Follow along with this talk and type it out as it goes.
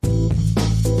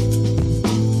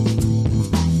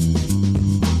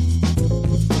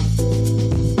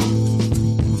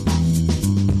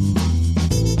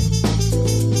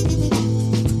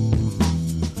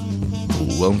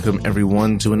Welcome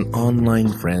everyone to an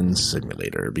online friend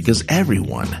simulator, because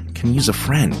everyone can use a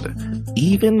friend,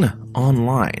 even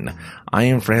online. I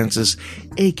am Francis,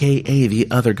 aka The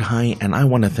Other Guy, and I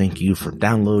want to thank you for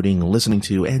downloading, listening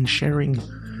to, and sharing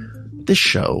this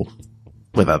show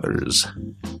with others.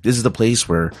 This is the place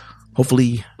where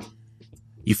hopefully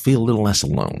you feel a little less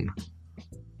alone.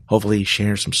 Hopefully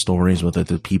share some stories with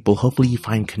other people. Hopefully you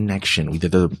find connection with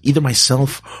either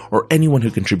myself or anyone who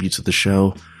contributes to the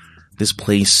show. This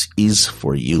place is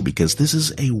for you, because this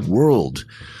is a world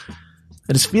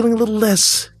that is feeling a little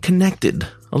less connected,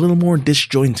 a little more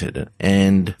disjointed,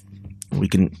 and we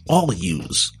can all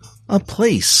use a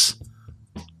place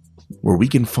where we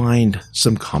can find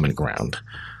some common ground.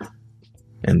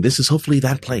 And this is hopefully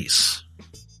that place.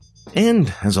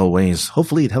 And, as always,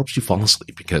 hopefully it helps you fall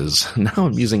asleep, because now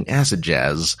I'm using acid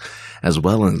jazz as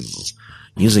well as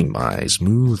using my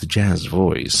smooth jazz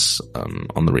voice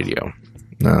on the radio.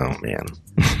 Oh, man.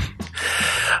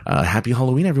 Happy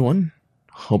Halloween, everyone.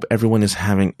 Hope everyone is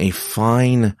having a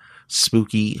fine,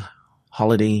 spooky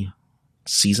holiday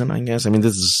season, I guess. I mean,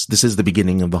 this is the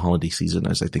beginning of the holiday season,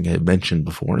 as I think I mentioned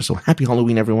before. So happy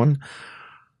Halloween, everyone.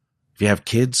 If you have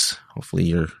kids, hopefully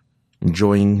you're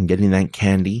enjoying getting that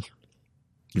candy.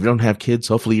 If you don't have kids,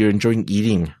 hopefully you're enjoying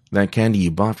eating that candy you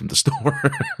bought from the store.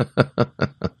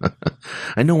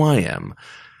 I know I am.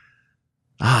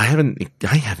 I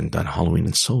haven't done Halloween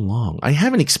in so long. I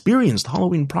haven't experienced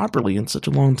Halloween properly in such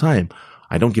a long time.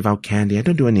 I don't give out candy. I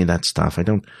don't do any of that stuff. I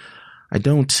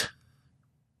don't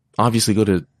obviously go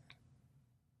to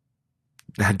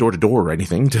door to door or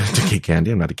anything to get candy.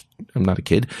 I'm not a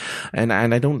kid. And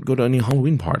I don't go to any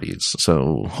Halloween parties.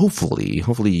 So hopefully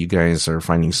you guys are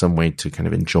finding some way to kind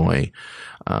of enjoy,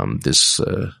 this,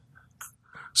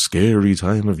 scary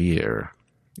time of year.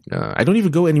 I don't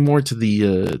even go anymore to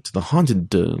the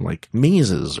haunted, like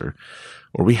mazes or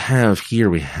we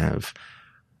have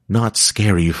Not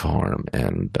Scary Farm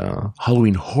and,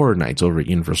 Halloween Horror Nights over at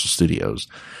Universal Studios.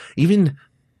 Even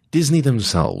Disney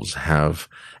themselves have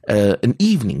an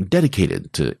evening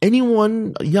dedicated to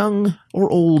anyone young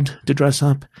or old to dress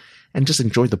up and just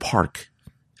enjoy the park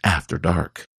after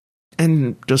dark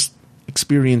and just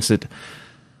experience it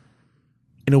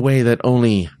in a way that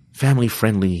only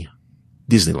family-friendly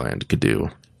Disneyland could do.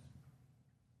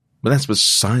 But that's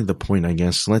beside the point, I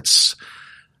guess. Let's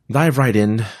dive right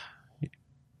in.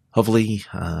 Hopefully,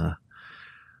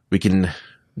 we can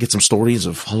get some stories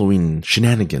of Halloween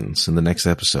shenanigans in the next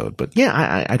episode. But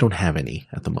yeah, I don't have any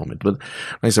at the moment. But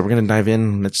like I said, we're going to dive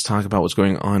in. Let's talk about what's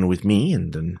going on with me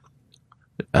and then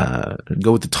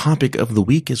go with the topic of the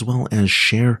week, as well as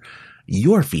share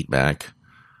your feedback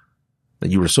that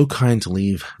you were so kind to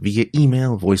leave via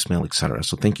email, voicemail, etc.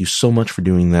 So thank you so much for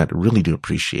doing that. I really do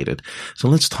appreciate it. So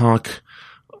let's talk,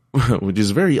 which is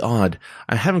very odd.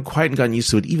 I haven't quite gotten used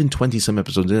to it, even 20-some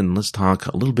episodes in. Let's talk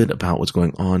a little bit about what's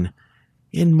going on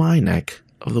in my neck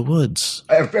of the woods.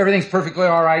 Everything's perfectly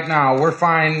all right now. We're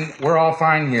fine. We're all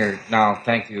fine here now.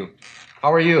 Thank you.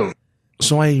 How are you?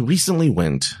 So I recently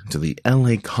went to the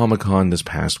LA Comic-Con this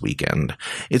past weekend.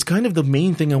 It's kind of the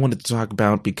main thing I wanted to talk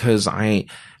about, because I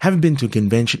haven't been to a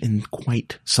convention in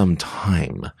quite some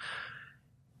time.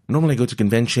 Normally I go to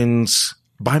conventions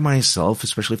by myself,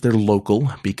 especially if they're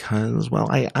local, because, well,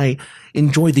 I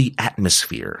enjoy the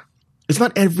atmosphere. It's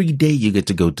not every day you get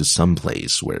to go to some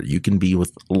place where you can be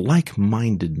with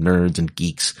like-minded nerds and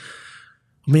geeks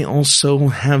who may also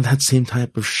have that same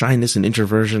type of shyness and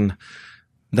introversion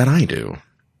that I do.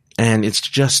 And it's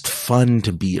just fun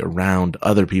to be around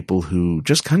other people who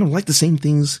just kind of like the same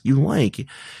things you like.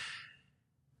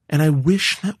 And I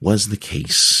wish that was the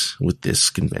case with this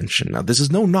convention. Now, this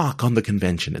is no knock on the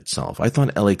convention itself. I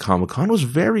thought LA Comic-Con was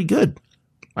very good.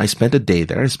 I spent a day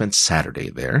there. I spent Saturday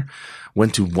there.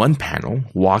 Went to one panel,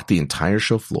 walked the entire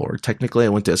show floor. Technically, I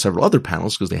went to several other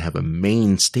panels because they have a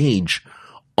main stage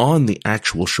on the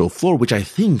actual show floor, which I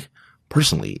think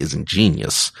personally is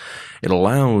ingenious. It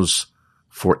allows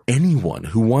for anyone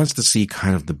who wants to see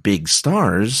kind of the big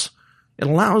stars, it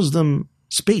allows them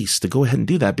space to go ahead and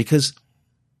do that, because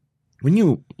when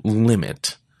you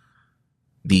limit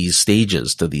these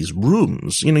stages to these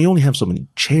rooms, you only have so many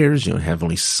chairs, you have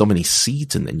only so many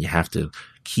seats, and then you have to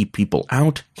keep people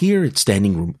out. Here, it's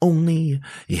standing room only.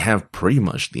 You have pretty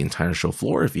much the entire show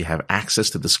floor if you have access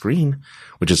to the screen,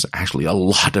 which is actually a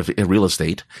lot of real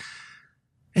estate.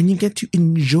 And you get to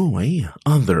enjoy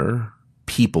other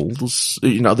people's,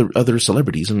 other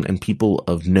celebrities and people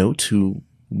of note who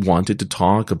wanted to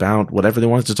talk about whatever they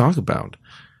wanted to talk about.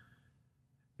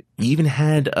 You even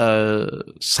had a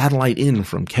satellite in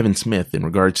from Kevin Smith in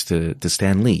regards to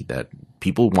Stan Lee that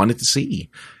people wanted to see.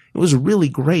 It was really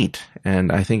great,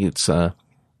 and I think it's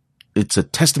it's a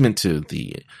testament to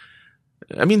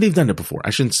they've done it before. I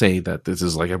shouldn't say that this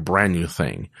is like a brand new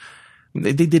thing.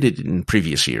 They did it in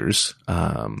previous years.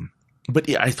 But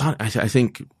yeah, I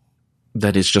think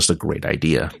that is just a great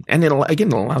idea. And it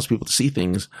allows people to see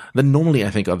things that normally I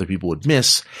think other people would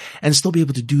miss and still be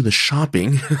able to do the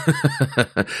shopping,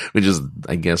 which is,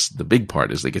 I guess, the big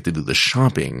part is they get to do the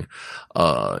shopping,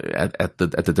 at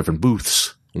the different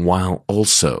booths while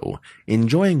also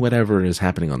enjoying whatever is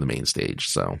happening on the main stage.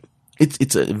 So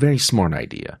it's a very smart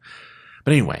idea.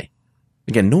 But anyway,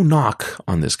 again, no knock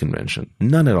on this convention.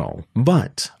 None at all.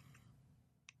 But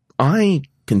I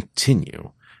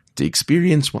continue to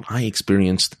experience what I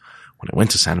experienced when I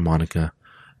went to Santa Monica.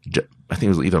 I think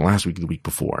it was either last week or the week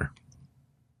before.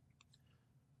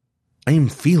 I am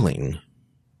feeling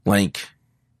like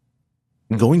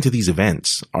going to these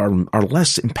events are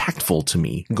less impactful to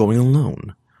me going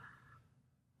alone.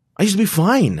 I used to be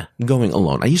fine going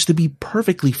alone. I used to be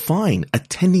perfectly fine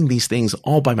attending these things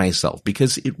all by myself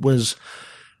because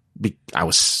I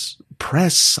was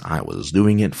press. I was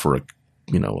doing it for a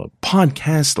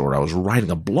podcast, or I was writing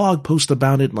a blog post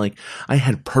about it. Like, I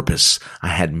had purpose. I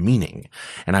had meaning,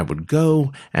 and I would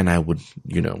go and I would,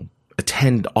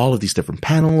 attend all of these different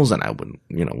panels, and I would,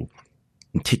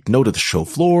 take note of the show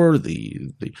floor,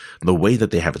 the way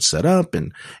that they have it set up,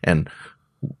 and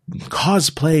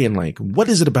cosplay, and like, what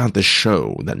is it about this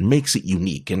show that makes it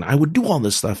unique? And I would do all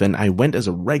this stuff, and I went as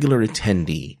a regular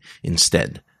attendee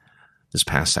instead this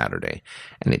past Saturday,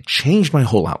 and it changed my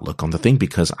whole outlook on the thing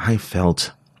because I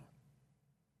felt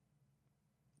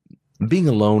being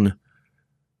alone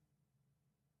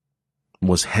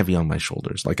was heavy on my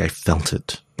shoulders. Like, I felt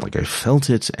it,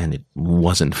 and it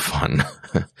wasn't fun.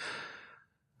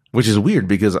 Which is weird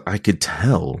because I could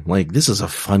tell, like, this is a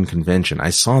fun convention. I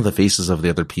saw the faces of the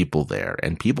other people there,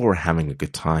 and people were having a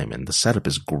good time, and the setup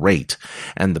is great.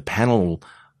 And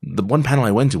the one panel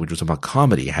I went to, which was about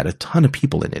comedy, had a ton of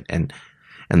people in it, and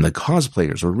the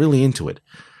cosplayers were really into it.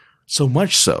 So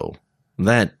much so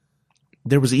that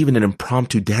there was even an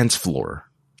impromptu dance floor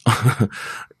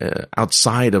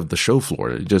outside of the show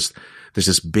floor. There's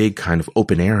this big kind of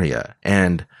open area,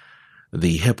 and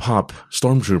the hip hop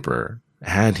stormtrooper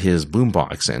had his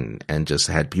boombox and just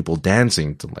had people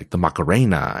dancing to like the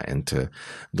Macarena and to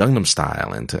Gangnam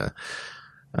Style and to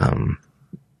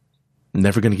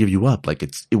Never Gonna Give You Up. Like,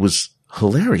 it was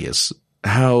hilarious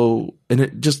how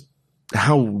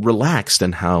relaxed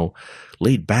and how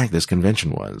laid back this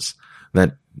convention was.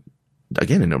 That,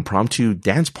 again, an impromptu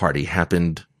dance party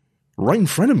happened right in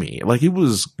front of me. Like, it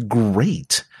was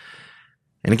great.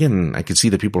 And again, I could see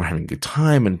that people were having a good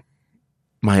time, and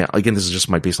this is just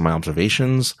based on my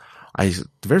observations.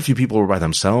 Very few people were by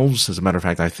themselves. As a matter of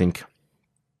fact, I think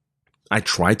I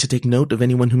tried to take note of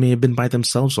anyone who may have been by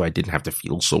themselves so I didn't have to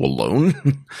feel so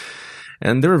alone.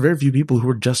 And there were very few people who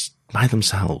were just by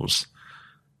themselves,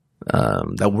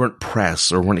 that weren't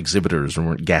press or weren't exhibitors or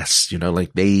weren't guests,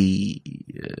 very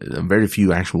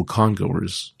few actual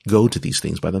congoers go to these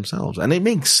things by themselves. And it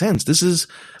makes sense. This is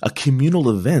a communal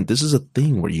event. This is a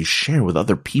thing where you share with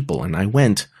other people. And I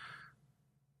went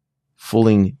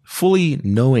fully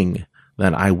knowing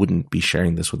that I wouldn't be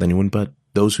sharing this with anyone but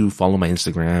those who follow my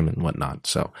Instagram and whatnot.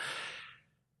 So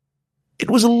it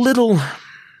was a little,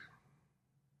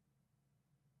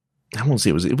 I won't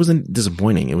say it wasn't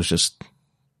disappointing. It was just,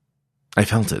 I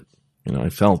felt it. I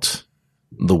felt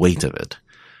the weight of it.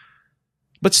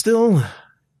 But still,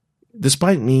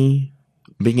 despite me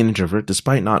being an introvert,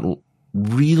 despite not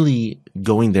really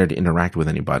going there to interact with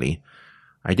anybody,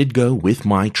 I did go with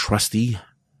my trusty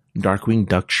Darkwing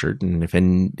Duck shirt. And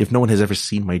if no one has ever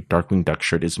seen my Darkwing Duck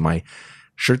shirt, it's my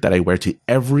shirt that I wear to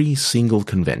every single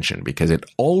convention because it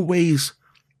always,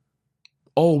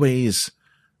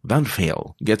 without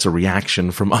fail, gets a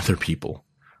reaction from other people.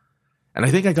 And I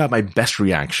think I got my best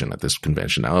reaction at this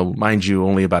convention. Now, mind you,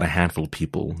 only about a handful of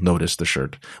people noticed the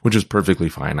shirt, which is perfectly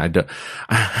fine.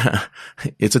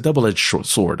 It's a double-edged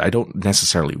sword. I don't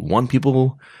necessarily want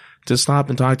people to stop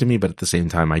and talk to me, but at the same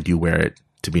time, I do wear it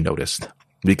to be noticed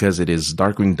because it is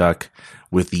Darkwing Duck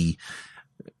with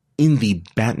in the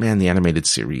Batman the Animated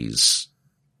Series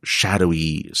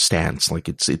shadowy stance. Like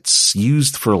it's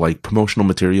used for like promotional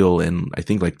material and I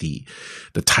think like the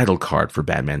title card for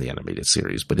Batman the Animated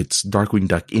Series, but it's Darkwing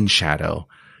Duck in shadow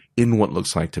in what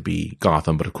looks like to be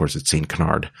Gotham, but of course it's St.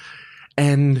 Canard.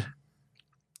 And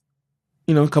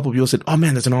a couple of people said, "Oh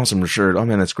man, that's an awesome shirt. Oh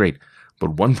man, that's great."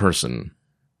 But one person,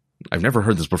 I've never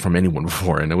heard this from anyone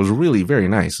before, and it was really very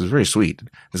nice. It was very sweet.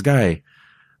 This guy,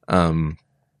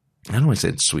 I don't want to say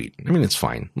it's sweet. I mean, it's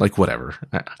fine. Like, whatever.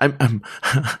 I'm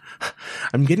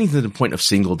getting to the point of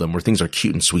singledom where things are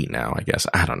cute and sweet now, I guess.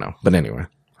 I don't know. But anyway,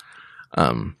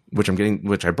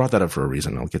 Which I brought that up for a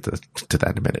reason. I'll get to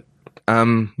that in a minute.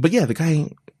 But yeah, the guy,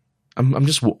 I'm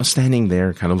just standing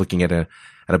there kind of looking at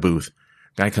a booth.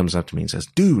 Guy comes up to me and says,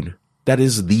 dude, that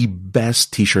is the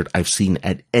best t-shirt I've seen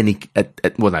at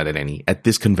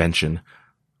this convention.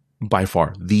 By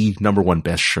far, the number one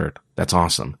best shirt. That's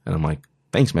awesome. And I'm like,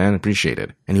 thanks, man. I appreciate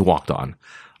it. And he walked on.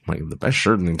 I'm like, the best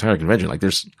shirt in the entire convention. Like,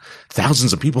 there's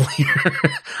thousands of people here.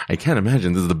 I can't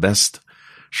imagine this is the best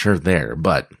shirt there,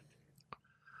 but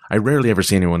I rarely ever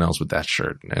see anyone else with that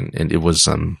shirt. And it was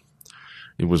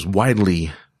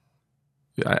widely,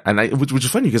 which is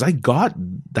funny because I got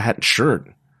that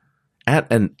shirt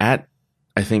at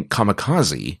I think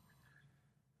Kamikaze.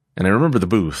 And I remember the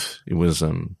booth. It was,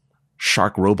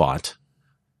 Shark Robot.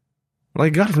 Well, I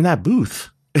got it from that booth.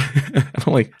 And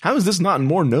I'm like, how is this not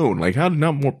more known? Like, how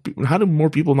do more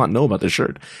people not know about this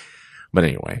shirt? But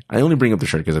anyway, I only bring up the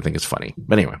shirt because I think it's funny.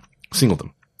 But anyway,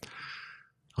 Singledom.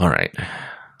 All right.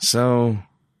 So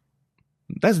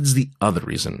that's the other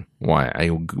reason why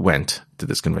I went to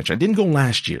this convention. I didn't go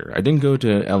last year. I didn't go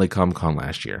to LA Comic Con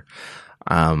last year.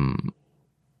 I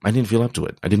didn't feel up to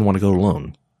it. I didn't want to go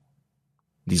alone.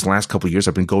 These last couple of years,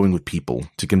 I've been going with people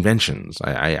to conventions.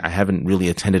 I haven't really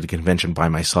attended a convention by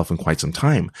myself in quite some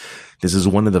time. This is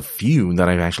one of the few that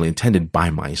I've actually attended by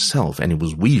myself, and it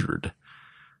was weird.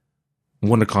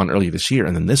 WonderCon earlier this year,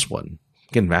 and then this one.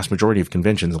 Again, vast majority of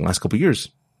conventions in the last couple of years,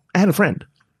 I had a friend.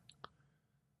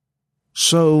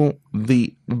 So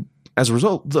as a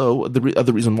result, though, the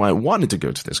other reason why I wanted to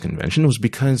go to this convention was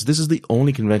because this is the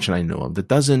only convention I know of that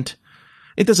doesn't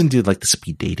do like the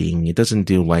speed dating. It doesn't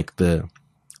do like the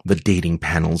dating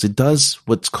panels. It does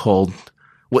what's called,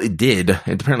 well, it did.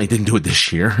 It apparently didn't do it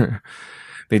this year.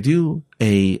 They do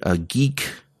a geek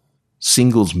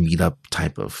singles meetup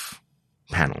type of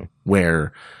panel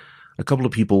where a couple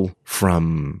of people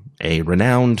from a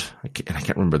renowned, I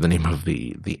can't remember the name of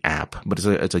the app, but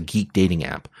it's a geek dating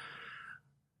app,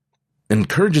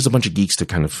 encourages a bunch of geeks to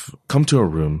kind of come to a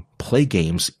room, play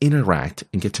games, interact,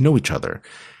 and get to know each other.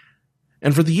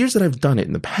 And for the years that I've done it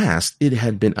in the past, it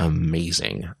had been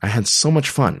amazing. I had so much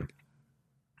fun.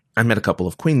 I met a couple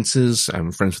of acquaintances.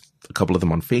 I'm friends with a couple of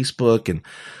them on Facebook. And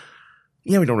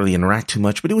yeah, we don't really interact too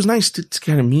much, but it was nice to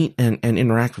kind of meet and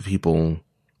interact with people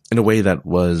in a way that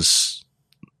was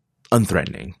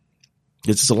unthreatening.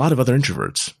 It's a lot of other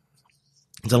introverts.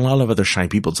 It's a lot of other shy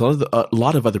people. It's a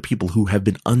lot of other people who have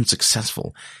been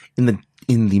unsuccessful in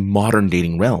the modern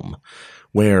dating realm,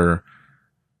 where,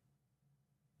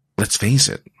 let's face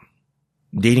it,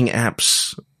 dating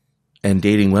apps and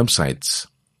dating websites,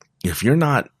 if you're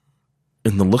not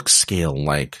in the look scale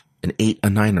like an 8, a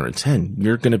 9, or a 10,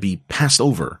 you're going to be passed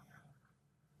over.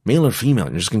 Male or female,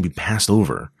 you're just going to be passed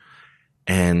over.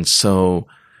 And so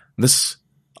this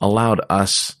allowed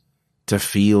us to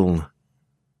feel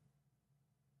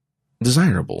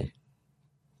desirable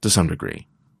to some degree.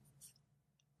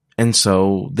 And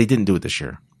so they didn't do it this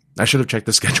year. I should have checked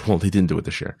the schedule. They didn't do it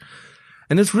this year.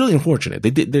 And it's really unfortunate.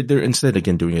 They're instead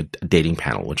again doing a dating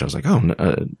panel, which I was like,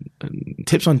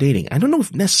 tips on dating. I don't know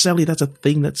if necessarily that's a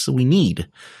thing we need.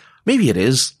 Maybe it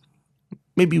is.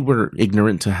 Maybe we're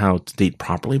ignorant to how to date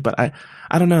properly, but I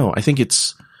don't know. I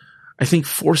think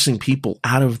forcing people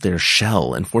out of their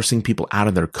shell and forcing people out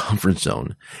of their comfort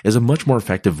zone is a much more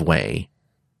effective way.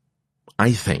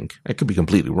 I think, I could be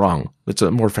completely wrong. It's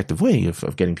a more effective way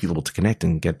of getting people to connect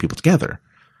and get people together.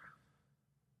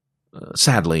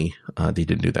 Sadly, they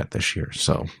didn't do that this year.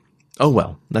 So, oh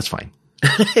well, that's fine.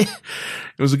 It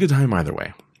was a good time either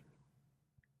way.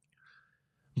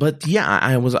 But yeah,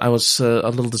 I was a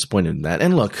little disappointed in that.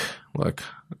 And look,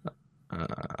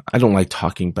 I don't like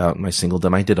talking about my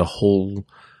singledom. I did a whole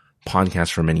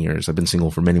podcast for many years. I've been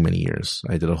single for many, many years.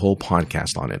 I did a whole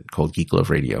podcast on it called Geek Love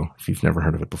Radio. If you've never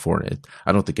heard of it before,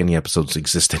 I don't think any episodes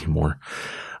exist anymore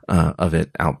of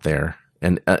it out there.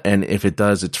 And if it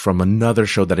does, it's from another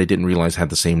show that I didn't realize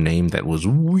had the same name that was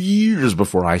years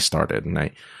before I started. And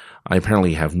I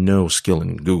apparently have no skill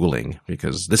in Googling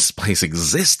because this place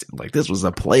existed. Like, this was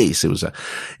a place. It was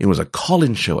a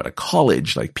call-in show at a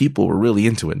college. Like, people were really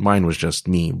into it. Mine was just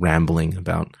me rambling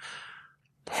about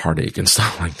heartache and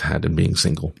stuff like that and being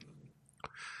single.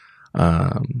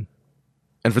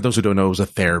 And for those who don't know, it was a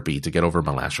therapy to get over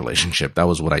my last relationship. That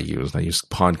was what I used. I used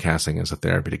podcasting as a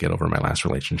therapy to get over my last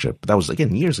relationship. But that was,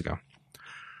 again, years ago.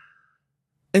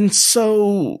 And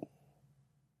so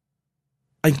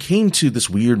I came to this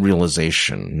weird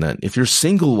realization that if you're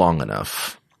single long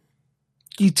enough,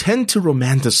 you tend to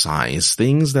romanticize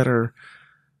things that are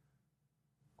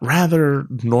rather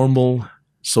normal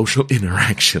social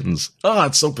interactions. Oh,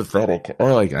 it's so pathetic.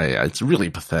 Or it's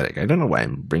really pathetic. I don't know why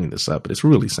I'm bringing this up, but it's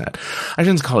really sad. I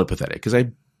shouldn't call it pathetic because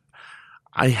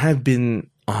I have been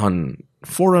on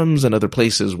forums and other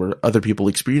places where other people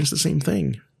experience the same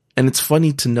thing. And it's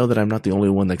funny to know that I'm not the only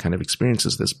one that kind of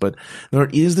experiences this, but there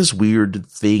is this weird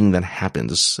thing that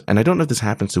happens. And I don't know if this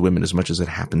happens to women as much as it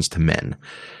happens to men.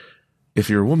 If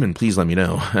you're a woman, please let me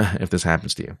know if this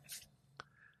happens to you.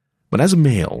 But as a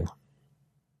male,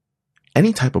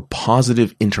 any type of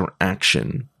positive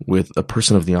interaction with a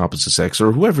person of the opposite sex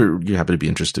or whoever you happen to be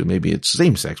interested in, maybe it's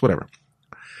same sex, whatever,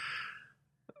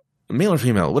 male or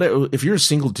female, whatever, if you're a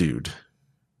single dude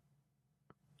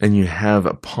and you have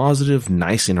a positive,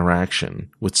 nice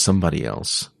interaction with somebody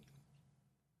else,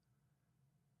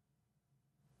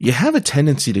 you have a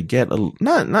tendency to get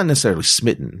not necessarily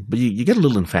smitten, but you get a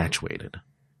little infatuated. I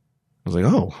was like,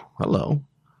 oh, hello.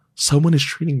 Someone is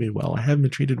treating me well. I haven't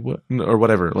been treated well, or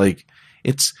whatever. Like,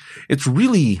 it's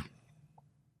really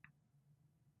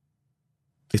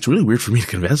weird for me to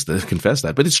confess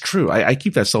that, but it's true. I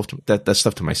keep that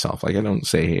stuff to myself. Like, I don't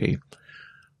say,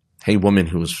 hey, woman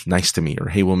who was nice to me, or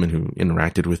hey, woman who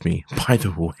interacted with me, by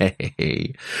the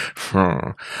way,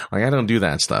 like, I don't do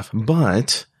that stuff,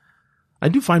 but I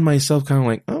do find myself kind of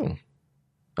like, oh,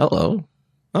 hello.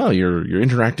 Oh, you're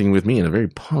interacting with me in a very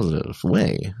positive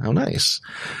way. How nice.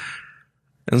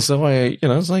 And so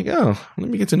it's like, oh, let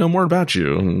me get to know more about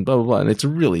you, and blah, blah, blah. And it's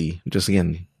really just,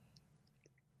 again,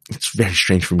 it's very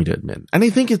strange for me to admit. And I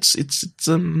think it's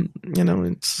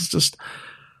just,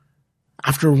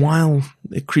 after a while,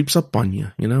 it creeps up on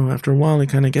you, after a while, it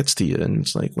kind of gets to you. And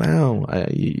it's like, wow,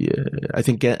 I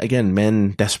think, again,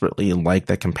 men desperately like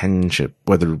that companionship,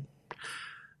 whether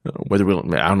I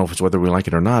don't know if it's whether we like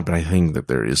it or not, but I think that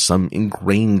there is some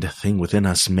ingrained thing within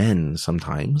us men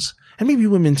sometimes, and maybe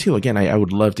women too. Again, I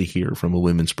would love to hear from a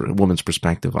woman's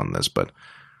perspective on this, but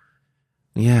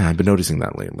yeah, I've been noticing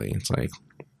that lately. It's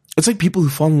like people who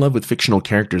fall in love with fictional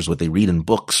characters, what they read in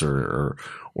books or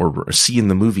see in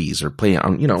the movies or play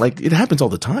on, like, it happens all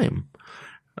the time.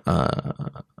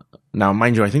 Now,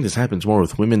 mind you, I think this happens more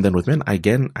with women than with men.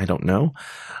 Again, I don't know.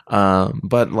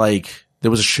 But like, there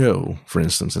was a show, for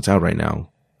instance, that's out right now,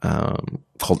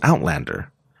 called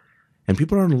Outlander. And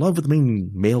people are in love with the main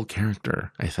male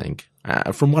character, I think,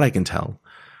 from what I can tell.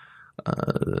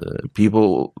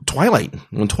 Twilight,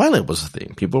 when Twilight was a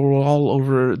thing, people were all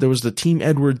over. There was the Team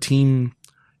Edward, Team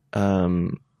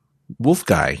Wolf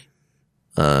guy.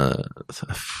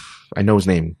 I know his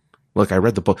name. Look, I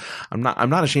read the book. I'm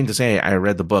not ashamed to say I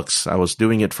read the books. I was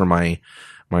doing it for my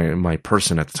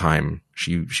person at the time.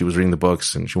 She was reading the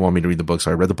books and she wanted me to read the books.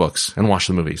 So I read the books and watched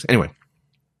the movies. Anyway,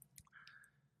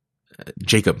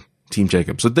 Team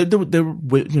Jacob. So there,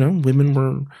 women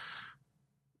were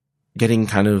getting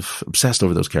kind of obsessed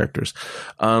over those characters.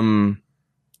 In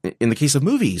the case of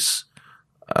movies,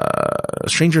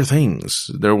 Stranger Things,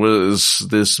 there was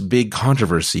this big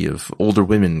controversy of older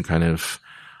women kind of,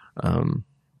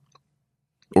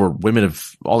 or women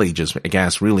of all ages, I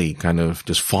guess, really kind of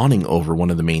just fawning over one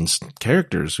of the main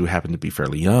characters who happened to be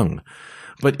fairly young.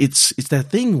 But it's that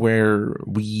thing where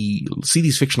we see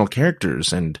these fictional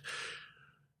characters, and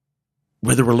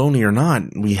whether we're lonely or not,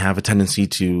 we have a tendency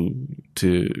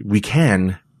we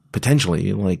can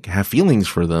potentially like have feelings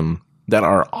for them that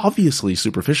are obviously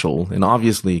superficial and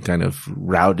obviously kind of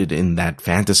routed in that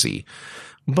fantasy.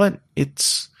 But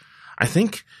I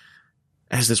think,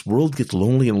 as this world gets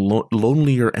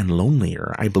lonelier and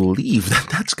lonelier, I believe that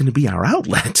that's going to be our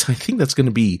outlet. I think that's going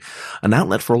to be an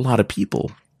outlet for a lot of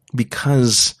people,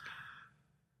 because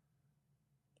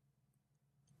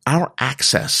our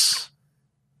access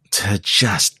to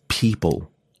just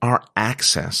people, our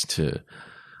access to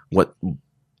what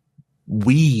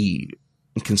we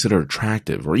consider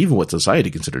attractive, or even what society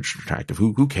considers attractive,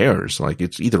 who cares? Like,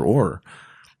 it's either or.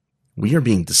 We are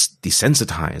being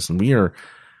desensitized, and we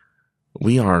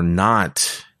are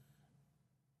not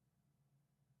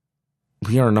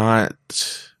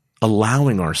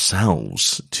allowing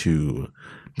ourselves to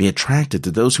be attracted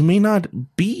to those who may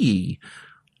not be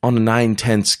on a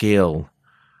 9-10 scale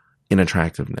in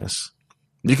attractiveness.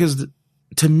 Because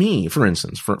to me, for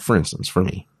instance, for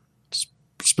me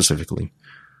specifically,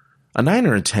 a 9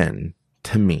 or a 10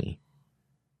 to me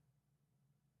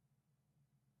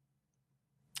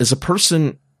is a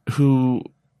person who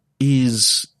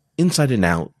is inside and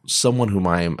out someone whom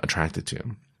I am attracted to.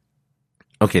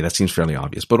 Okay, that seems fairly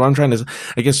obvious, but what I'm trying to,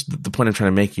 I guess the point I'm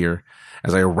trying to make here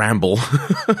as I ramble,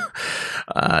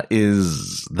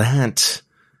 is that,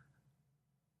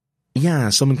 yeah,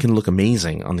 someone can look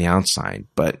amazing on the outside,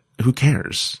 but who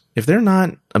cares? If they're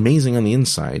not amazing on the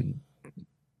inside,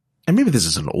 and maybe this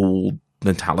is an old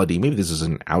mentality, maybe this is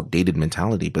an outdated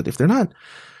mentality, but if they're not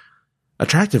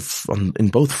attractive in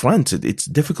both fronts, it's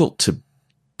difficult to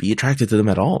be attracted to them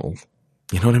at all.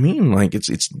 You know what I mean? Like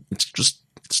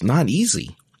it's not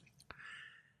easy.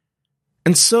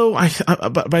 And so I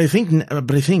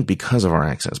think because of our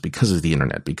access, because of the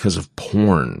internet, because of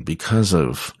porn, because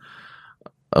of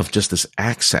just this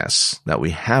access that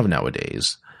we have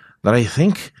nowadays, that I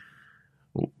think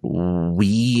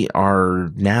we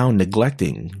are now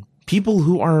neglecting people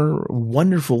who are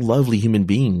wonderful, lovely human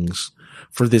beings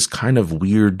for this kind of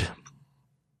weird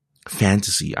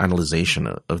fantasy analyzation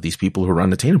of these people who are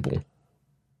unattainable.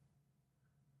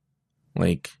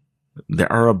 Like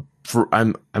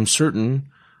I'm certain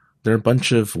there are a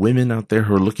bunch of women out there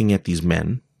who are looking at these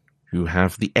men who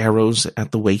have the arrows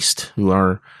at the waist, who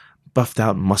are buffed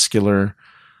out, muscular,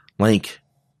 like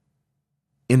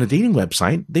in a dating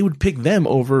website, they would pick them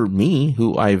over me,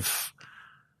 who I'm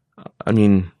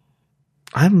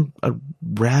a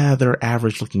rather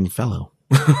average looking fellow.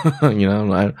 You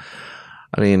know,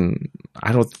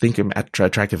 I don't think I'm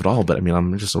attractive at all, but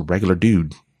I'm just a regular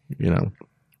dude, you know.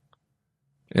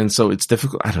 And so it's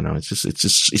difficult. I don't know.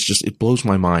 It blows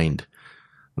my mind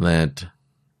that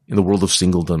in the world of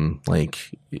singledom, like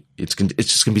it's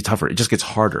just gonna be tougher. It just gets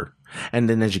harder. And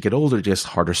then as you get older, it gets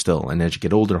harder still. And as you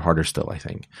get older, harder still, I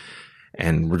think.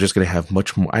 And we're just gonna have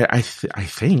much more. I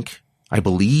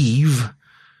believe,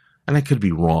 and I could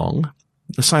be wrong.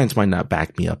 The science might not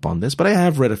back me up on this, but I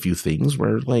have read a few things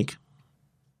where like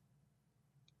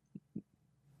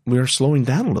we are slowing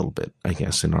down a little bit, I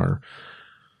guess, in our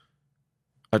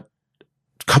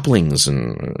couplings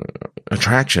and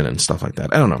attraction and stuff like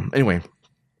that. I don't know. Anyway,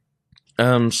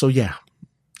 so yeah,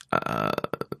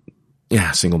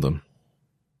 singledom,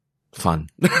 fun.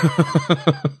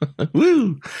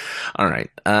 Woo! All right.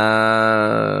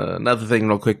 Another thing,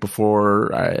 real quick,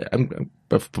 before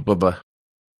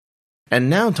and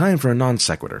now time for a non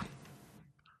sequitur.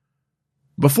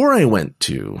 Before I went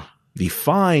to the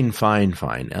fine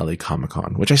LA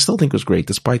Comic-Con, which I still think was great,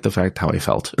 despite the fact how I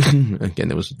felt. Again,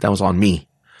 that was on me,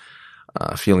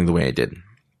 feeling the way I did.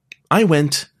 I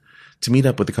went to meet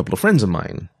up with a couple of friends of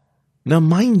mine. Now,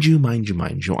 mind you,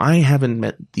 I haven't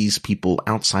met these people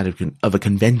outside of a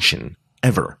convention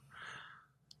ever.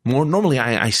 Normally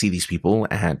I see these people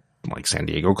at like San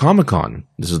Diego Comic-Con.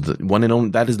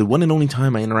 That is the one and only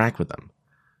time I interact with them.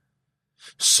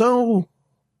 So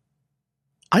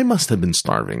I must have been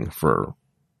starving for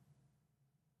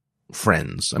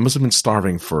friends. I must have been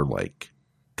starving for like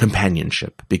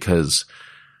companionship, because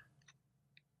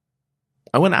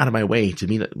I went out of my way to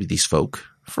meet with these folk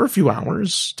for a few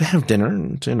hours, to have dinner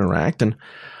and to interact, and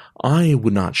I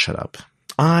would not shut up.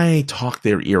 I talked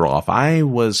their ear off. I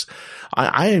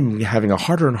am having a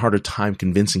harder and harder time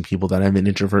convincing people that I'm an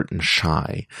introvert and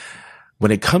shy.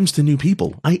 When it comes to new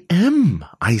people, I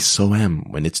so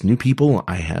am. When it's new people,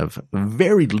 I have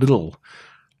very little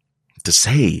to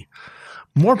say.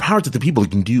 More power to the people who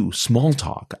can do small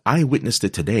talk. I witnessed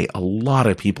it today. A lot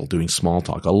of people doing small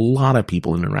talk. A lot of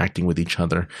people interacting with each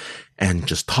other and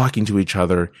just talking to each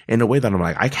other in a way that I'm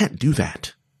like, I can't do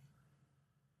that.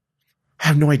 I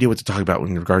have no idea what to talk about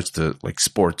in regards to like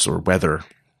sports or weather.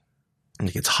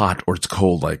 Like it's hot or it's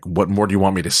cold. Like, what more do you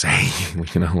want me to say?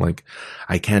 You know, like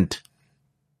I can't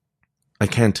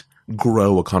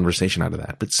grow a conversation out of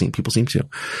that, but people seem to.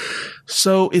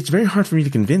 So it's very hard for me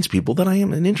to convince people that I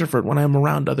am an introvert when I'm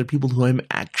around other people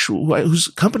whose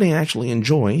company I actually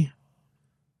enjoy.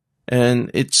 And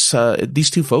it's,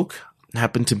 these two folk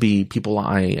happen to be people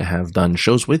I have done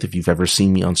shows with. If you've ever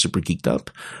seen me on Super Geeked Up,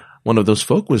 one of those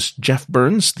folk was Jeff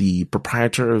Burns, the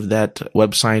proprietor of that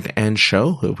website and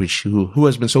show, who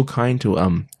has been so kind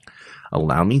to,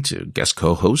 allow me to guest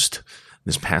co-host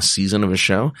this past season of a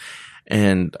show.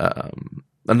 And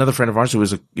another friend of ours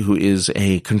who is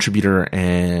a contributor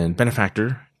and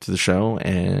benefactor to the show,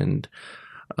 and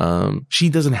she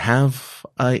doesn't have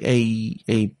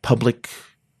a public,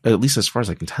 at least as far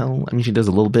as I can tell. I mean, she does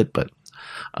a little bit, but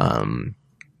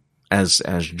as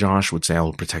Josh would say, I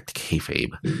will protect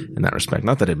kayfabe in that respect.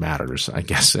 Not that it matters, I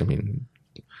guess. I mean,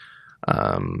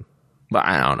 but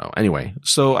I don't know. Anyway,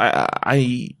 so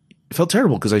I felt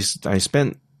terrible because I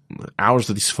spent hours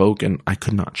with these folk and I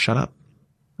could not shut up.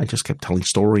 I just kept telling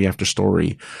story after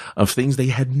story of things they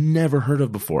had never heard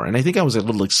of before. And I think I was a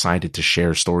little excited to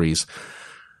share stories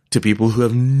to people who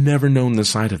have never known this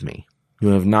side of me, who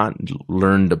have not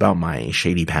learned about my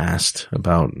shady past,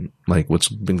 about like what's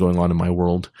been going on in my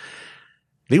world.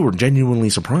 They were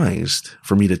genuinely surprised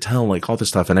for me to tell like all this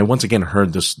stuff. And I once again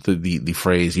heard the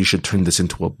phrase, you should turn this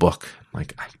into a book.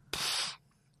 Like,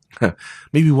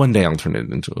 maybe one day I'll turn it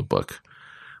into a book.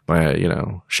 But,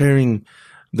 sharing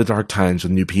the dark times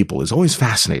with new people is always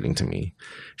fascinating to me.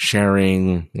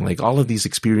 Sharing like all of these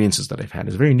experiences that I've had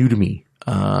is very new to me.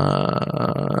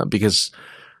 Because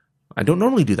I don't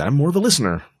normally do that. I'm more of a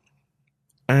listener.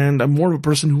 And I'm more of a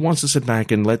person who wants to sit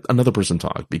back and let another person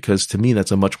talk, because to me,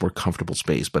 that's a much more comfortable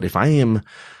space. But if I am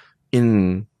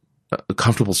in a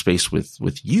comfortable space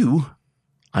with you,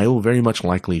 I will very much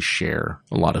likely share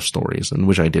a lot of stories, and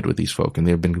which I did with these folk, and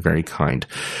they've been very kind.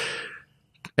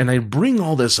 And I bring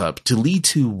all this up to lead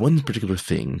to one particular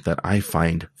thing that I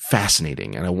find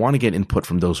fascinating, and I want to get input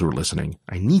from those who are listening.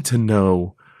 I need to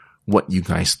know what you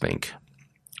guys think.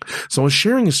 So I was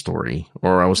sharing a story,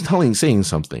 or I was saying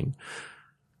something,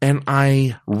 and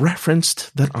I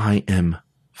referenced that I am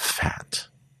fat.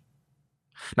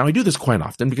 Now, I do this quite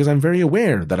often because I'm very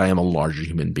aware that I am a larger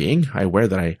human being. I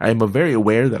am very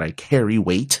aware that I carry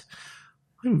weight.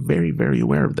 I'm very, very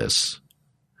aware of this.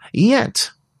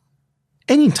 Yet,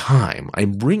 anytime I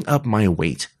bring up my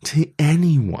weight to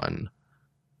anyone,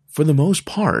 for the most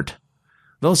part,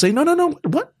 they'll say, no,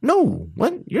 what? No,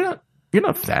 what? You're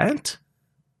not fat.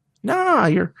 Nah,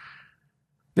 they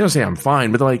don't say I'm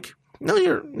fine, but they're like, no,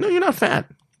 you're not fat.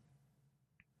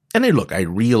 And I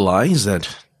realize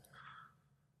that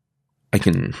I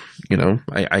can,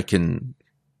 I can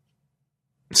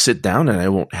sit down and I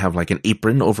won't have like an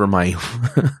apron over my,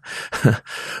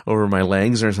 over my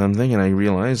legs or something. And I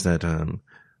realize that,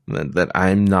 that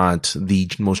I'm not the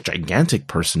most gigantic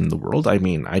person in the world. I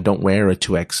mean, I don't wear a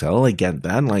 2XL. I get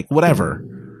that. Like, whatever.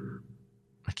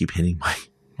 I keep hitting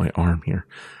my arm here.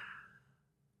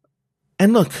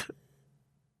 And look,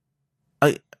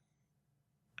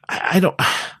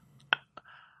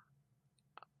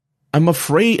 I'm not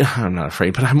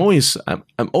afraid, but I'm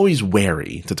always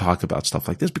wary to talk about stuff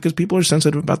like this because people are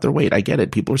sensitive about their weight. I get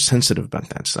it. People are sensitive about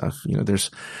that stuff.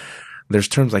 There's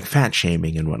terms like fat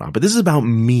shaming and whatnot, but this is about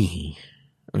me.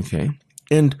 Okay.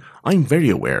 And I'm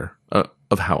very aware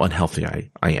of how unhealthy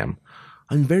I am.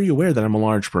 I'm very aware that I'm a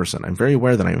large person. I'm very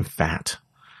aware that I'm fat.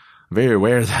 I'm very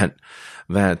aware that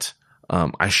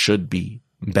I should be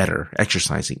better,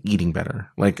 exercising, eating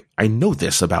better. Like, I know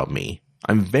this about me.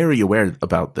 I'm very aware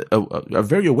I'm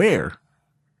very aware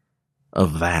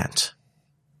of that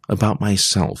about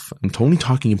myself. I'm totally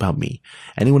talking about me.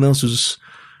 Anyone else who's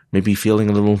maybe feeling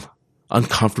a little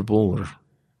uncomfortable or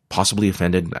possibly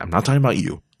offended, I'm not talking about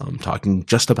you. I'm talking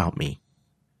just about me.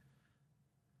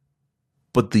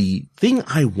 But the thing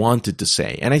I wanted to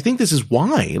say, and I think this is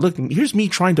why, look, here's me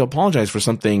trying to apologize for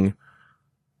something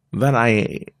that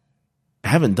I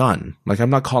haven't done. Like, I'm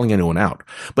not calling anyone out.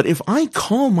 But if I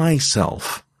call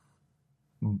myself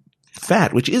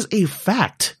fat, which is a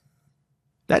fact,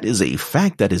 that is a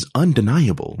fact that is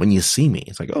undeniable when you see me.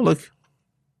 It's like, oh, look,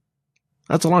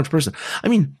 that's a large person. I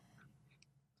mean,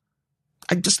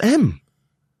 I just am.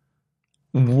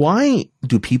 Why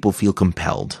do people feel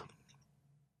compelled?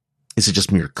 Is it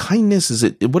just mere kindness?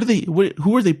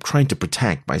 Who are they trying to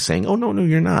protect by saying, oh, no,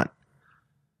 you're not?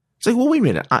 It's like, well, wait a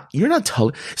minute. You're not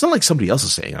telling. It's not like somebody else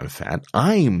is saying I'm fat.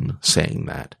 I'm saying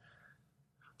that.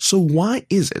 So why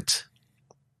is it?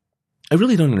 I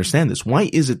really don't understand this. Why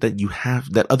is it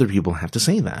that other people have to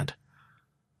say that?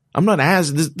 I'm not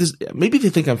maybe they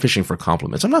think I'm fishing for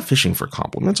compliments. I'm not fishing for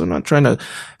compliments. I'm not trying to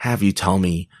have you tell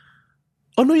me,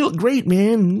 oh, no, you look great,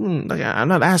 man. I'm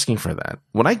not asking for that.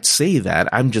 When I say that,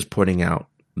 I'm just pointing out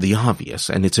the obvious,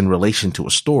 and it's in relation to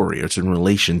a story, or it's in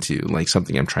relation to like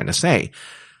something I'm trying to say.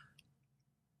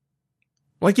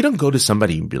 Like, you don't go to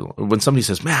somebody when somebody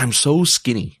says, man, I'm so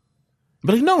skinny.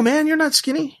 But like, no, man, you're not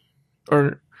skinny.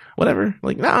 Or whatever.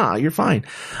 Like, nah, you're fine.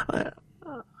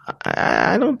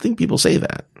 I don't think people say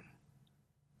that.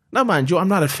 Now, mind you, I'm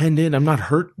not offended. I'm not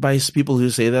hurt by people who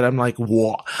say that. I'm like,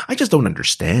 what? I just don't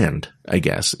understand, I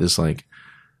guess. It's like,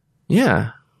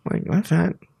 yeah, like, I'm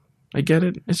fat. I get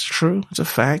it. It's true. It's a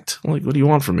fact. Like, what do you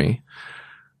want from me?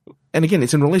 And again,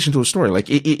 it's in relation to a story. Like,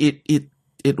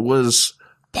 it was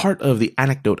part of the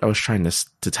anecdote I was trying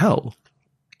to tell.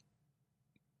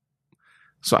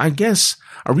 So I guess,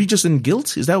 are we just in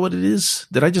guilt? Is that what it is?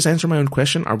 Did I just answer my own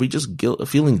question? Are we just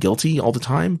feeling guilty all the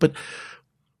time? But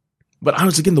I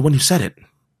was, again, the one who said it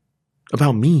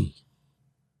about me.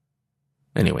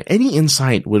 Anyway, any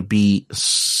insight would be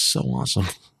so awesome,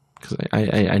 because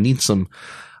I need some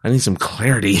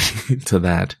clarity to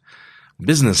that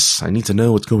business. I need to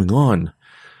know what's going on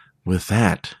with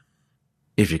that,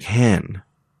 if you can.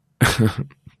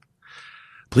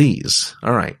 Please.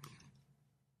 All right.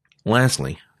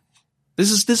 Lastly,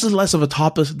 this is less of a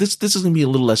topic. This is going to be a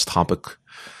little less topic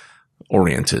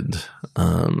oriented.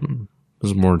 This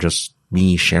is more just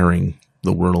me sharing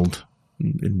the world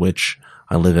in which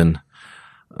I live in,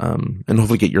 and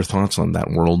hopefully get your thoughts on that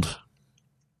world.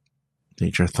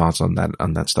 Get your thoughts on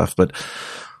that stuff. But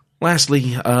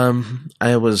lastly,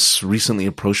 I was recently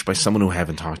approached by someone who I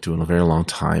haven't talked to in a very long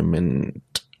time, and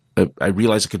I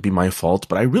realized it could be my fault,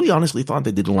 but I really honestly thought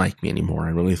they didn't like me anymore.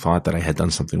 I really thought that I had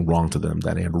done something wrong to them,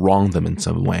 that I had wronged them in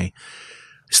some way.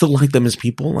 I still like them as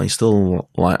people. I still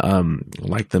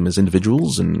like them as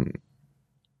individuals, and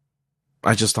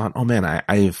I just thought, oh man,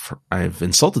 I've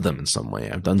insulted them in some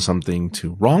way. I've done something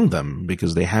to wrong them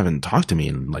because they haven't talked to me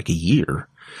in like a year.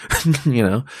 You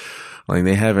know, like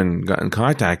they haven't gotten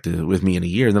contacted with me in a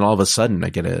year. And then all of a sudden I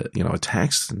get a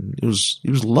text, and it was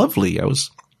lovely. It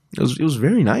was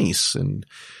very nice. And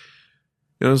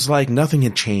it was like nothing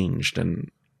had changed. And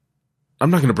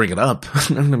I'm not going to bring it up.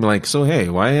 I'm going to be like, so, hey,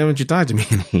 why haven't you talked to me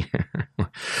in a year?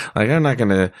 Like, I'm not going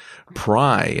to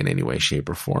pry in any way, shape,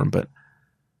 or form, but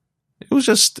it was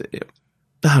just,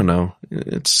 I don't know.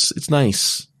 It's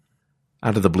nice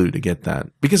out of the blue to get that.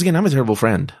 Because again, I'm a terrible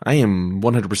friend. I am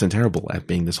 100% terrible at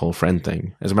being this whole friend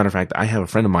thing. As a matter of fact, I have a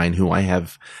friend of mine who I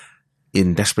have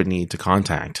in desperate need to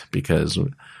contact because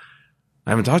I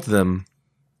haven't talked to them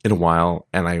in a while,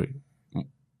 and I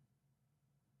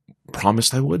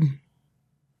promised I would.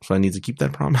 So I need to keep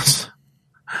that promise.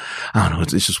 I don't know.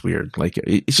 It's just weird. Like,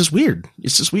 it's just weird.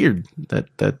 It's just weird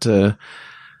that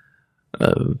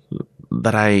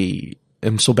I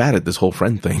am so bad at this whole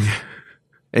friend thing.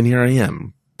 And here I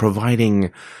am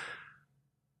providing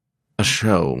a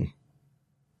show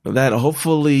that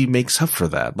hopefully makes up for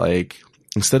that. Like,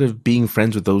 instead of being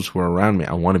friends with those who are around me,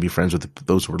 I want to be friends with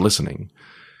those who are listening.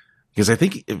 Because I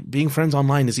think being friends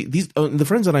online is the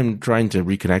friends that I'm trying to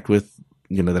reconnect with,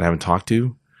 you know, that I haven't talked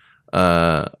to.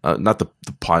 Not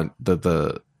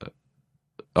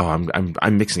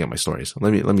I'm mixing up my stories.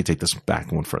 Let me take this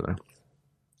back one further.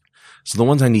 So the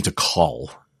ones I need to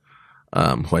call,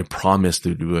 who I promised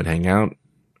we would hang out,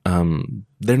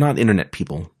 they're not internet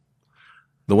people.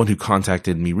 The one who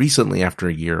contacted me recently after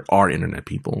a year are internet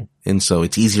people. And so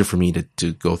it's easier for me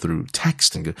to go through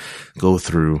text and go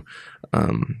through,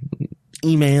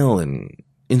 email and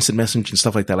instant message and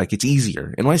stuff like that. Like, it's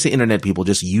easier. And when I say internet people,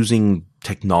 just using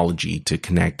technology to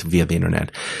connect via the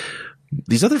internet.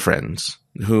 These other friends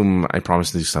whom I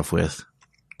promised to do stuff with,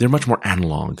 they're much more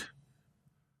analog.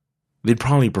 They'd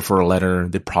probably prefer a letter.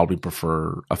 They'd probably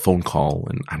prefer a phone call.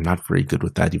 And I'm not very good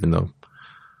with that, even though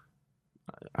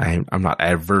I'm not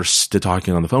adverse to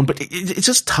talking on the phone, but it's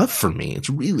just tough for me. It's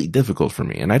really difficult for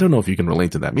me. And I don't know if you can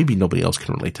relate to that. Maybe nobody else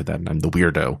can relate to that, and I'm the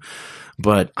weirdo.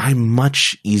 But I'm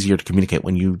much easier to communicate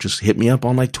when you just hit me up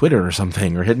on like Twitter or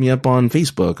something, or hit me up on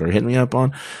Facebook, or hit me up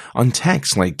on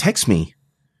text. Like, text me.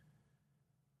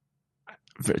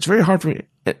 It's very hard for me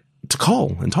to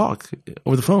call and talk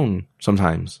over the phone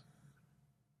sometimes.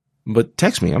 But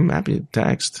text me. I'm happy to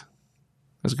text.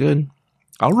 That's good.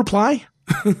 I'll reply.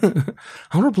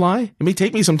 I'll reply. It may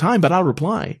take me some time, but I'll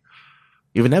reply.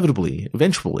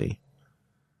 Eventually.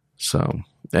 So,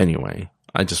 anyway,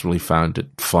 I just really found it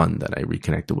fun that I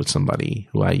reconnected with somebody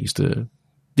who I used to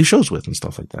do shows with and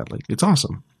stuff like that. Like, it's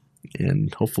awesome.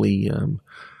 And hopefully I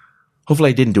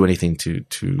didn't do anything to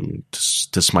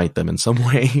smite them in some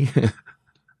way.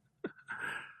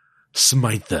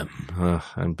 Smite them.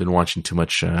 I've been watching too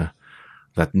much,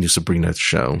 that new Sabrina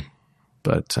show.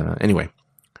 But, anyway.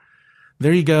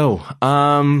 There you go.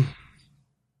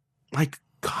 Like,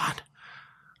 God.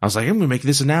 I was like, I'm going to make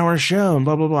this an hour show and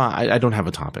blah, blah, blah. I don't have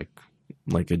a topic.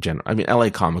 Like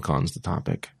LA Comic-Con's the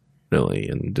topic, really.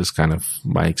 And just kind of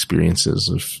my experiences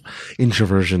of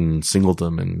introversion,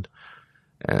 singledom,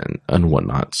 and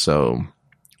whatnot. So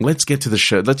let's get to the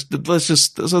show. Let's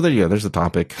just, so there you go. There's the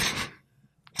topic.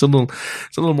 It's a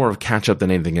little more of catch up than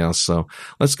anything else. So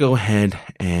let's go ahead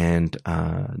and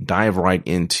dive right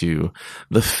into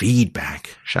the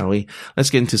feedback, shall we?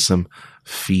 Let's get into some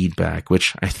feedback,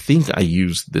 which I think I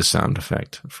used this sound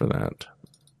effect for that.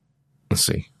 Let's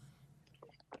see.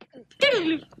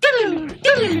 I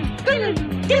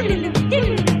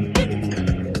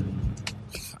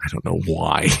don't know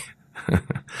why.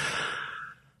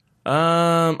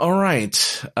 All right.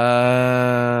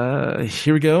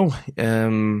 Here we go.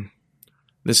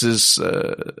 This is,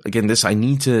 again, I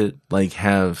need to like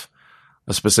have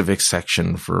a specific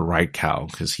section for Right Cow,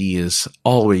 because he is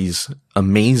always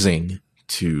amazing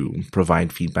to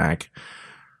provide feedback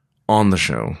on the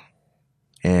show.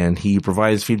 And he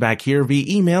provides feedback here via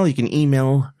email. You can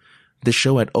email the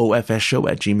show at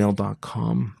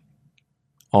ofsshow@gmail.com.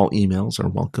 All emails are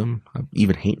welcome.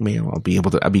 Even hate mail. I'd be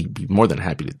more than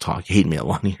happy to talk hate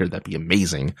mail on here. That'd be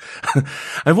amazing.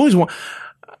 I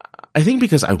think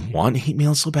because I want hate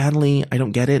mail so badly, I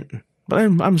don't get it. But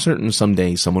I'm certain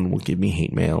someday someone will give me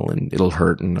hate mail and it'll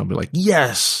hurt and I'll be like,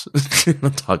 yes!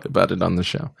 I'll talk about it on the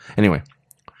show. Anyway,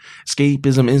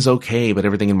 Escapism is okay, but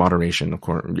everything in moderation, of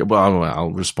course. Well,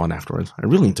 I'll respond afterwards. I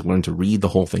really need to learn to read the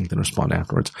whole thing, then respond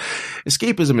afterwards.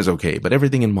 Escapism is okay, but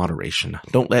everything in moderation.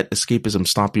 Don't let escapism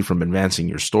stop you from advancing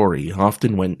your story.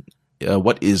 Often when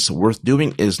what is worth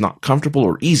doing is not comfortable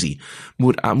or easy.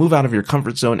 Move out of your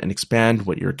comfort zone and expand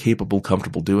what you're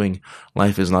comfortable doing.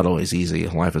 Life is not always easy.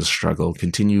 Life is a struggle.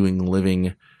 Continue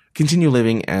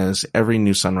living as every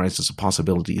new sunrise is a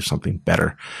possibility of something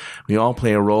better. We all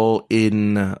play a role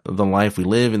in the life we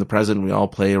live in the present. We all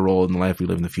play a role in the life we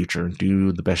live in the future.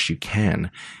 Do the best you can.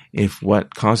 If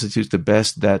what constitutes the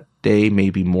best that day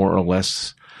may be more or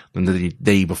less than the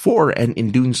day before, and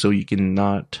in doing so, you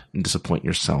cannot disappoint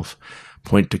yourself.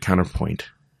 Point to counterpoint.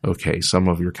 Okay, some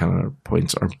of your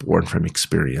counterpoints are born from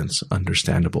experience.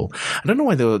 Understandable. I don't know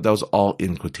why that was all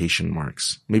in quotation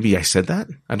marks. Maybe I said that?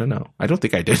 I don't know. I don't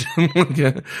think I did.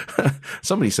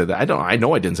 Somebody said that. I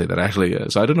know I didn't say that actually.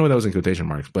 So I don't know why that was in quotation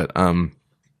marks, but,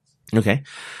 okay.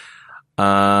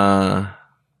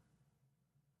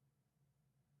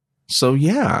 So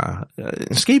yeah,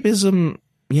 escapism,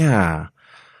 yeah.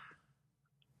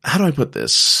 How do I put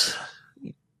this?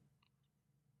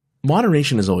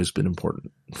 Moderation has always been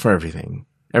important for everything.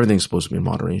 Everything's supposed to be in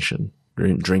moderation.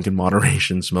 Drink in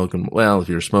moderation, smoke in, well, if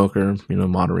you're a smoker,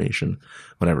 moderation,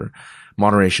 whatever.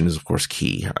 Moderation is, of course,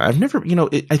 key. I've never,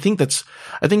 I think I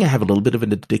have a little bit of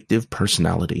an addictive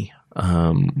personality.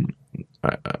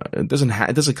 It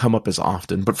doesn't come up as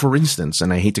often, but for instance,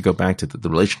 and I hate to go back to the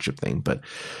relationship thing, but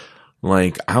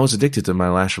like, I was addicted to my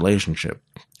last relationship.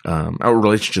 Our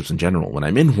relationships in general. When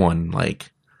I'm in one,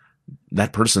 like,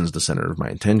 that person's the center of my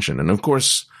attention. And of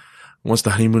course, once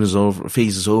the honeymoon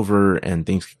phase is over and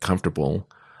things get comfortable,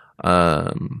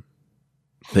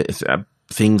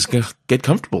 things get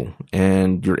comfortable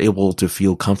and you're able to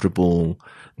feel comfortable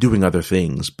doing other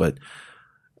things, but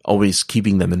always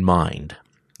keeping them in mind.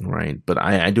 Right. But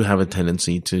I do have a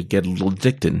tendency to get a little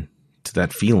addicted to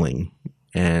that feeling.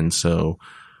 And so,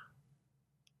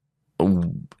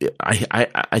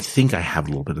 I think I have a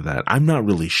little bit of that. I'm not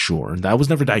really sure. I was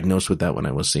never diagnosed with that when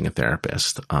I was seeing a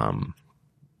therapist. I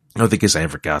don't think I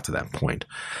ever got to that point.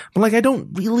 But like, I don't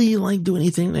really like do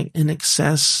anything in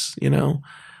excess,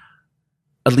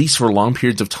 at least for long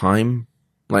periods of time.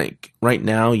 Like right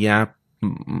now, yeah,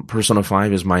 Persona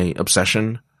 5 is my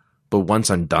obsession, but once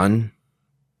I'm done,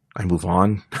 I move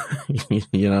on.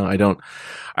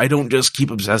 I don't just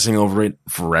keep obsessing over it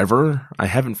forever. I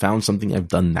haven't found something I've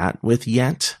done that with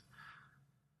yet.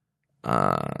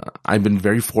 I've been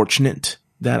very fortunate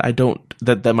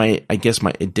that my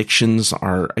addictions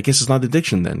are, I guess it's not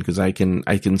addiction then, because it's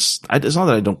not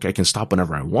that I can stop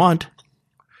whenever I want.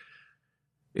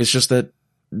 It's just that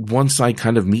once I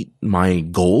kind of meet my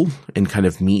goal and kind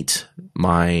of meet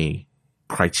my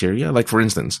criteria, like for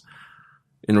instance,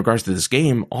 in regards to this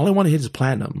game, all I want to hit is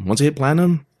platinum. Once I hit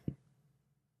platinum,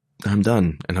 I'm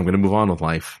done, and I'm going to move on with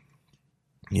life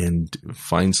and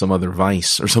find some other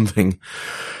vice or something,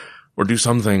 or do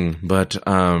something. But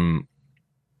I've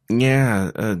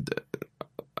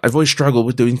always struggled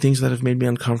with doing things that have made me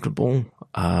uncomfortable.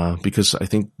 Because I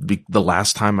think the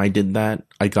last time I did that,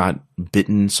 I got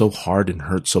bitten so hard and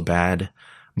hurt so bad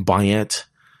by it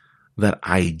that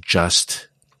I just,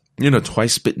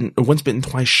 once bitten,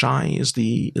 twice shy is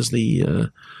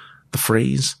the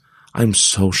phrase. I'm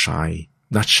so shy.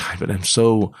 Not shy, but I'm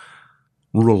so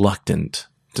reluctant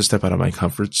to step out of my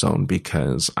comfort zone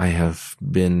because I have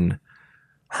been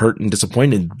hurt and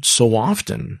disappointed so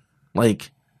often.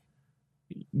 Like,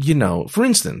 for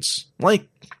instance, like,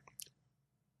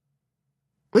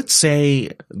 let's say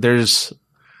there's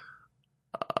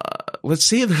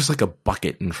like a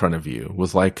bucket in front of you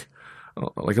with like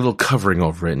a little covering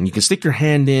over it, and you can stick your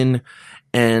hand in,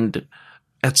 and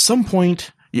at some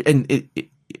point,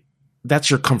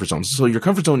 that's your comfort zone. So your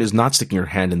comfort zone is not sticking your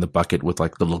hand in the bucket with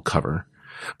like the little cover.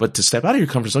 But to step out of your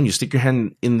comfort zone, you stick your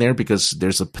hand in there because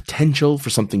there's a potential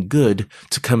for something good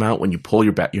to come out when you pull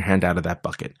your hand out of that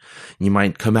bucket. You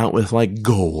might come out with like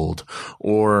gold,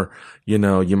 or, you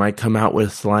might come out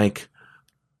with like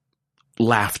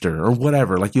laughter or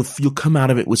whatever. Like you'll come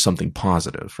out of it with something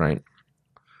positive, right?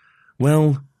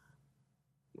 Well,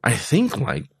 I think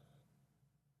like,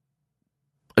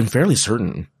 I'm fairly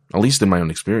certain, at least in my own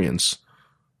experience,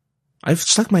 I've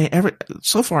stuck every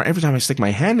time I stick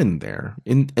my hand in there,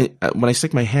 when I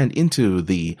stick my hand into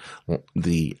the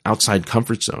outside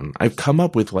comfort zone, I've come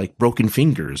up with like broken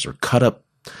fingers or cut up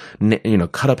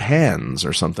hands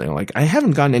or something. Like, I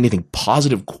haven't gotten anything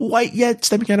positive quite yet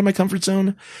stepping out of my comfort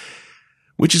zone,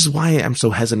 which is why I'm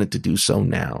so hesitant to do so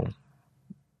now.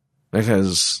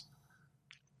 Because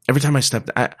every time I step,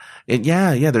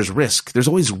 there's risk. There's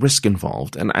always risk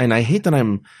involved. And I hate that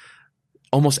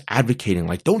almost advocating,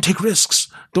 like, don't take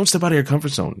risks, don't step out of your comfort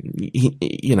zone.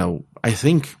 I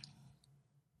think,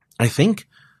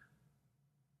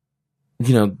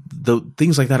 the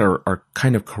things like that are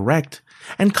kind of correct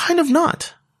and kind of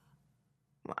not.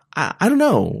 I don't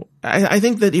know. I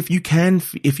think that if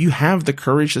you have the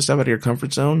courage to step out of your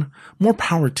comfort zone, more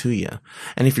power to you.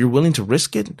 And if you're willing to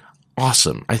risk it,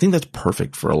 awesome. I think that's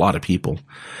perfect for a lot of people.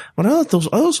 But I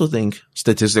also think,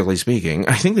 statistically speaking,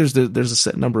 I think there's a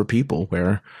set number of people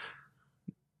where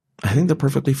I think they're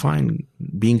perfectly fine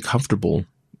being comfortable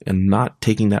and not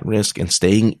taking that risk and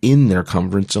staying in their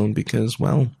comfort zone because,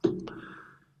 well,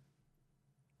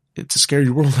 it's a scary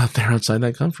world out there outside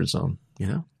that comfort zone,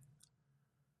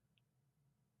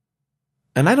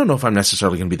 And I don't know if I'm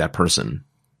necessarily going to be that person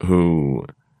who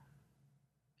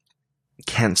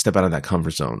can't step out of that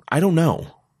comfort zone. I don't know.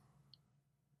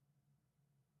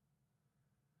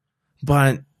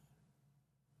 But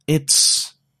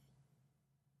it's,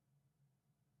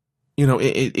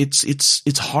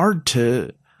 it's hard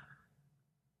to,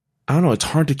 I don't know, it's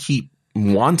hard to keep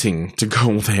wanting to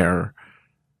go there.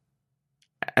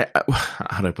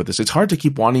 How do I put this? It's hard to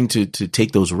keep wanting to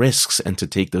take those risks and to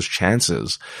take those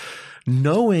chances,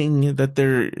 knowing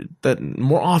that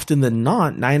more often than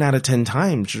not, 9 out of 10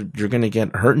 times, you're going to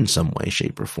get hurt in some way,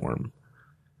 shape, or form.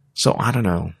 So I don't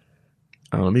know.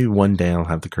 Maybe one day I'll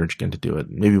have the courage again to do it.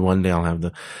 Maybe one day I'll have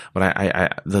the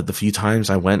few times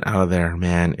I went out of there,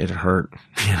 man, it hurt,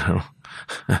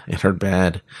 it hurt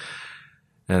bad.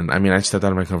 And I mean, I stepped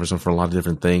out of my comfort zone for a lot of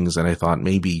different things, and I thought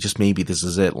maybe, just maybe, this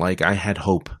is it. Like, I had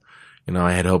hope.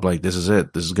 I had hope, like, this is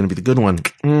it. This is going to be the good one.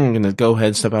 I'm going to go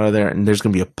ahead, step out of there, and there's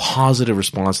going to be a positive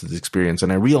response to this experience.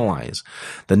 And I realize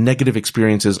the negative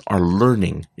experiences are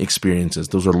learning experiences.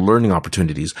 Those are learning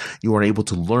opportunities. You are able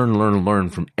to learn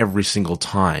from every single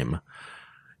time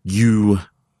you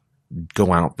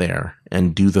go out there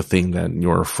and do the thing that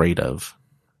you're afraid of.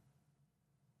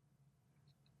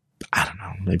 I don't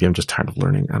know. Maybe I'm just tired of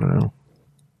learning. I don't know.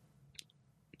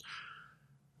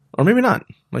 Or maybe not.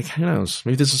 Like, who knows?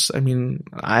 Maybe this is,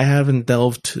 I haven't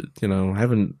delved too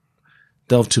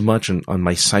much on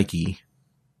my psyche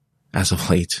as of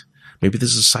late. Maybe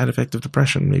this is a side effect of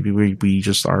depression. Maybe we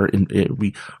just are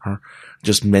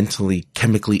just mentally,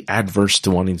 chemically adverse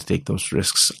to wanting to take those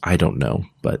risks. I don't know,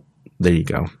 but there you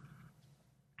go.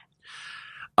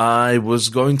 I was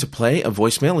going to play a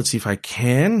voicemail. Let's see if I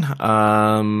can.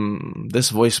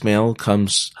 This voicemail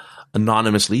comes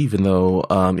anonymously, even though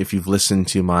if you've listened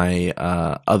to my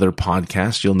other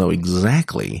podcast, you'll know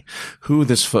exactly who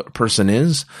this person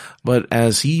is. But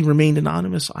as he remained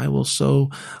anonymous, I will so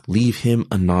leave him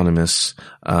anonymous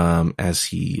as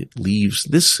he leaves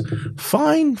this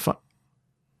fine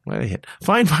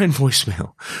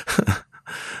voicemail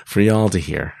for y'all to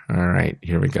hear. All right,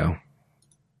 here we go.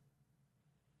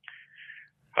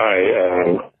 Hi,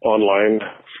 online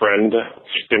friend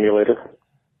stimulator.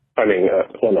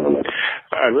 Well, never mind.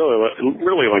 I'd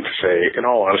really like to say, in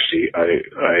all honesty, I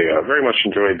very much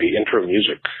enjoyed the intro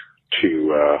music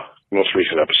to the most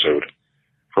recent episode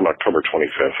from October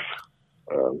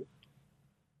 25th.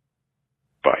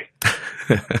 Bye.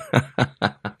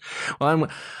 Well,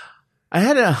 I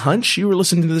had a hunch you were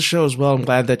listening to the show as well. I'm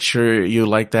glad that you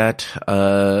like that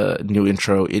new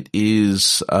intro. It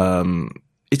is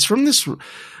it's from this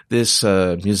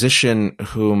musician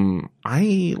whom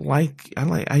I like. I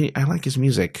like his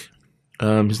music.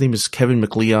 His name is Kevin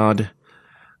MacLeod.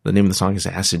 The name of the song is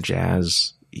Acid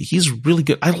Jazz. He's really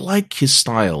good. I like his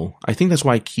style. I think that's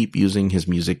why I keep using his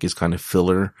music as kind of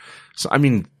filler. So, I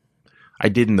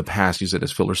did in the past use it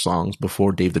as filler songs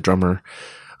before Dave the drummer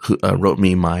who wrote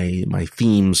me my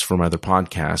themes for my other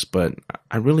podcast, but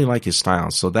I really like his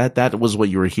style. So that was what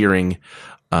you were hearing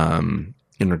in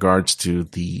regards to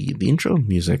the intro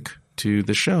music to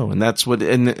the show. And that's what,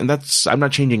 and that's, I'm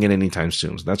not changing it anytime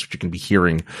soon. So that's what you're going to be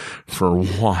hearing for a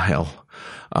while,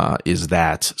 is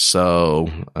that. So,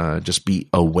 just be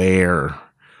aware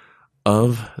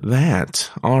of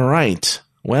that. All right.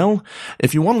 Well,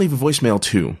 if you want to leave a voicemail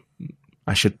too,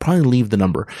 I should probably leave the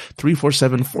number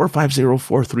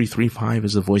 347-450-4335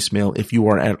 is the voicemail. If you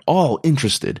are at all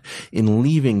interested in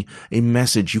leaving a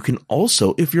message, you can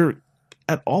also, if you're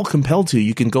at all compelled to,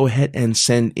 you can go ahead and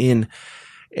send in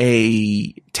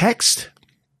a text.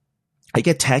 I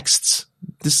get texts.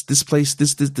 This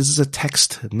is a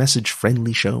text message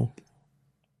friendly show.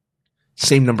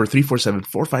 Same number,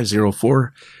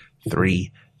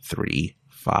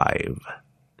 347-450-4335.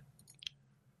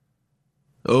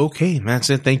 Okay, that's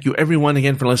it. Thank you everyone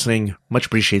again for listening. Much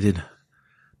appreciated.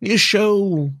 New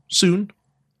show soon.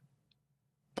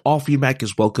 All feedback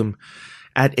is welcome.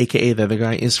 at AKA the other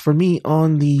guy is for me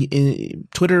on the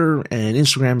Twitter and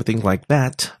Instagram and things like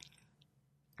that.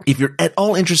 If you're at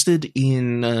all interested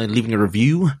in leaving a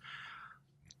review,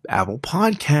 Apple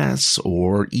Podcasts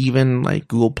or even like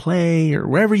Google Play or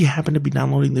wherever you happen to be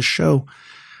downloading this show,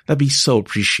 that'd be so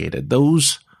appreciated.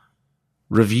 Those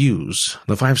reviews,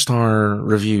 the 5-star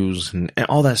reviews and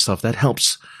all that stuff, that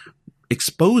helps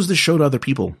expose the show to other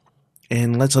people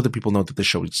and lets other people know that the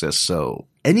show exists. So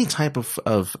any type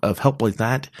of help like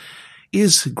that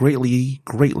is greatly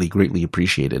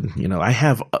appreciated. You know, I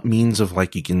have means of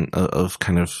like, you can, of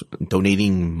kind of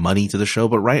donating money to the show,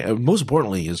 but most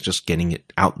importantly is just getting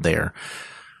it out there.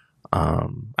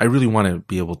 I really want to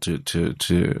be able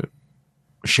to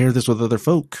share this with other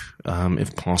folk,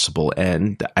 if possible.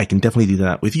 And I can definitely do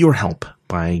that with your help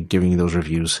by giving those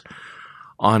reviews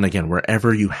on, again,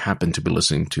 wherever you happen to be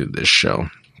listening to this show.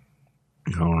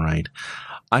 All right.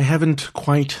 I haven't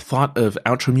quite thought of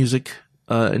outro music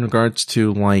in regards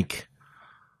to like,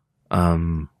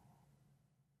 You've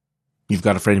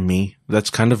Got a Friend in Me. That's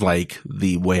kind of like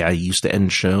the way I used to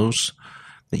end shows,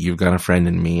 that You've Got a Friend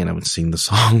in Me, and I would sing the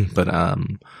song. But,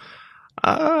 no,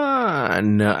 I'm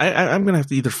going to have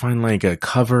to either find like a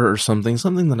cover or something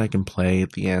that I can play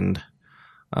at the end.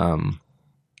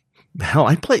 Hell,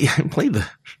 I played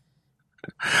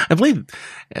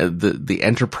the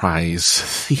Enterprise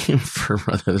theme for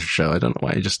another show. I don't know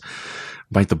why. I just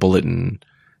bite the bullet and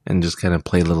just kind of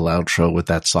play a little outro with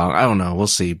that song. I don't know. We'll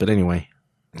see. But anyway,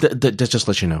 that just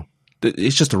let you know.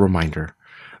 It's just a reminder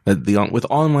that with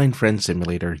Online Friend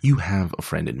Simulator, you have a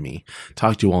friend in me.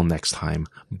 Talk to you all next time.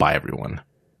 Bye, everyone.